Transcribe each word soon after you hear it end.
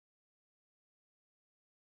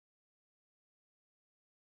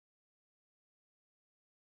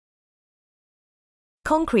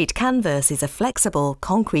Concrete canvas is a flexible,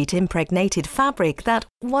 concrete-impregnated fabric that,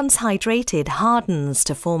 once hydrated, hardens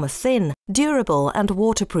to form a thin, durable and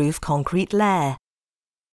waterproof concrete layer.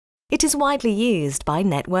 It is widely used by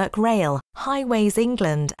Network Rail, Highways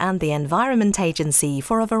England and the Environment Agency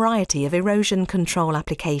for a variety of erosion control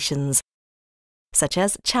applications, such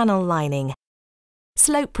as channel lining,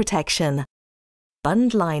 slope protection,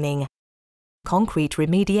 bund lining, concrete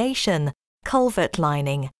remediation, culvert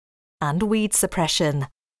lining, and weed suppression.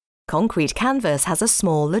 Concrete canvas has a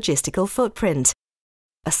small logistical footprint.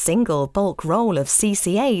 A single bulk roll of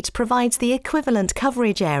CC8 provides the equivalent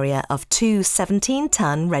coverage area of 2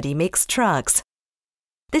 17-ton ready-mix trucks.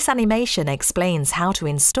 This animation explains how to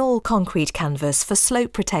install concrete canvas for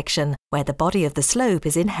slope protection, where the body of the slope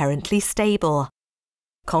is inherently stable.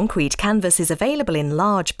 Concrete canvas is available in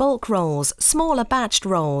large bulk rolls, smaller batched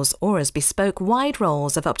rolls, or as bespoke wide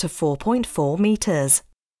rolls of up to 4.4 metres.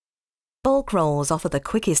 Bulk rolls offer the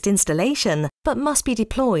quickest installation, but must be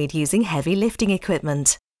deployed using heavy lifting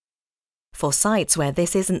equipment. For sites where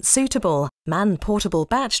this isn't suitable, man-portable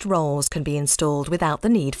batched rolls can be installed without the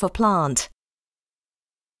need for plant.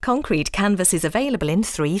 Concrete canvas is available in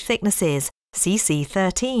 3 thicknesses: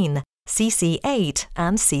 CC13, CC8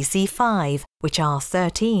 and CC5, which are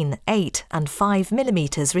 13, 8 and 5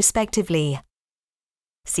 mm respectively.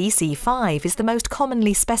 CC5 is the most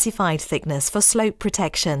commonly specified thickness for slope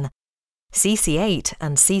protection. CC8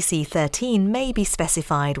 and CC13 may be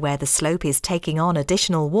specified where the slope is taking on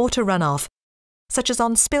additional water runoff, such as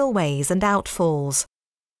on spillways and outfalls.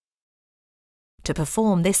 To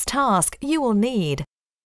perform this task, you will need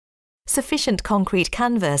sufficient concrete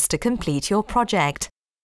canvas to complete your project,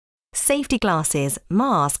 safety glasses,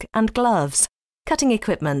 mask and gloves, cutting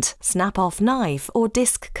equipment, snap-off knife or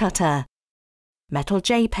disc cutter, metal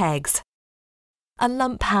J-pegs, a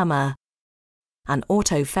lump hammer, an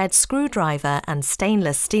auto-fed screwdriver and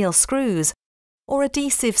stainless steel screws, or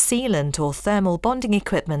adhesive sealant or thermal bonding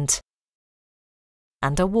equipment,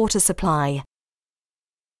 and a water supply.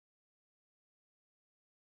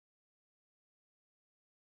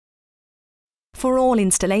 For all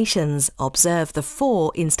installations, observe the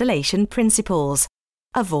 4 installation principles: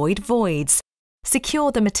 avoid voids,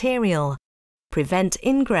 secure the material, prevent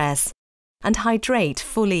ingress, and hydrate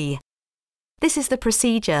fully. This is the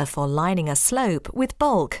procedure for lining a slope with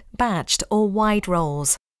bulk, batched or wide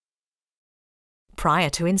rolls.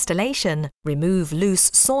 Prior to installation, remove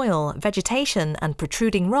loose soil, vegetation and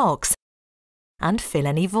protruding rocks, and fill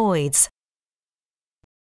any voids.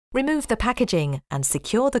 Remove the packaging and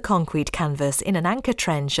secure the concrete canvas in an anchor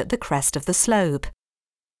trench at the crest of the slope.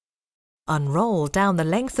 Unroll down the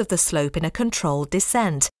length of the slope in a controlled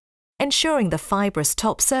descent, ensuring the fibrous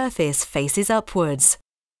top surface faces upwards.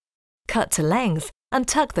 Cut to length and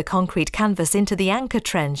tuck the concrete canvas into the anchor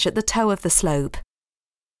trench at the toe of the slope.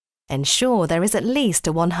 Ensure there is at least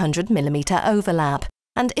a 100 mm overlap,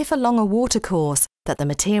 and if along a watercourse, that the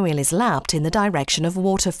material is lapped in the direction of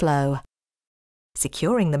water flow.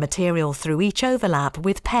 Securing the material through each overlap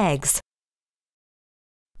with pegs.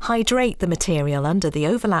 Hydrate the material under the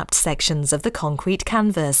overlapped sections of the concrete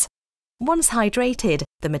canvas. Once hydrated,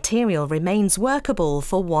 the material remains workable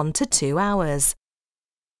for 1 to 2 hours.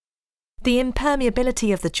 The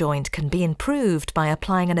impermeability of the joint can be improved by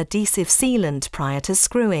applying an adhesive sealant prior to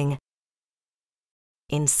screwing.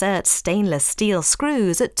 Insert stainless steel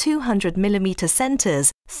screws at 200 mm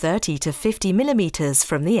centres, 30 to 50 mm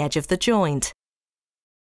from the edge of the joint.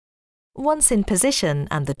 Once in position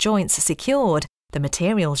and the joints secured, the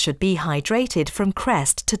material should be hydrated from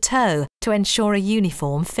crest to toe to ensure a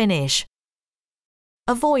uniform finish.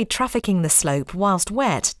 Avoid trafficking the slope whilst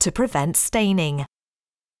wet to prevent staining.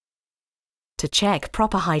 To check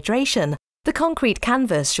proper hydration, the concrete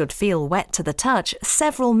canvas should feel wet to the touch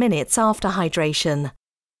several minutes after hydration.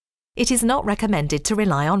 It is not recommended to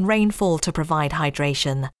rely on rainfall to provide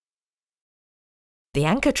hydration. The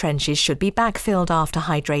anchor trenches should be backfilled after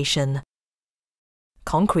hydration.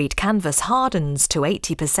 Concrete canvas hardens to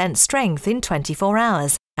 80% strength in 24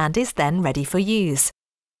 hours and is then ready for use.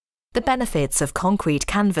 The benefits of concrete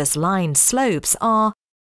canvas lined slopes are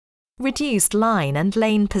reduced line and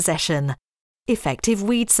lane possession, effective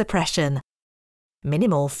weed suppression,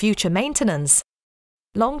 minimal future maintenance,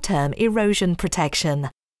 long-term erosion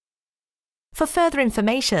protection. For further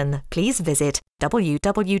information, please visit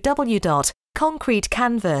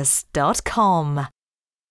www.concretecanvas.com.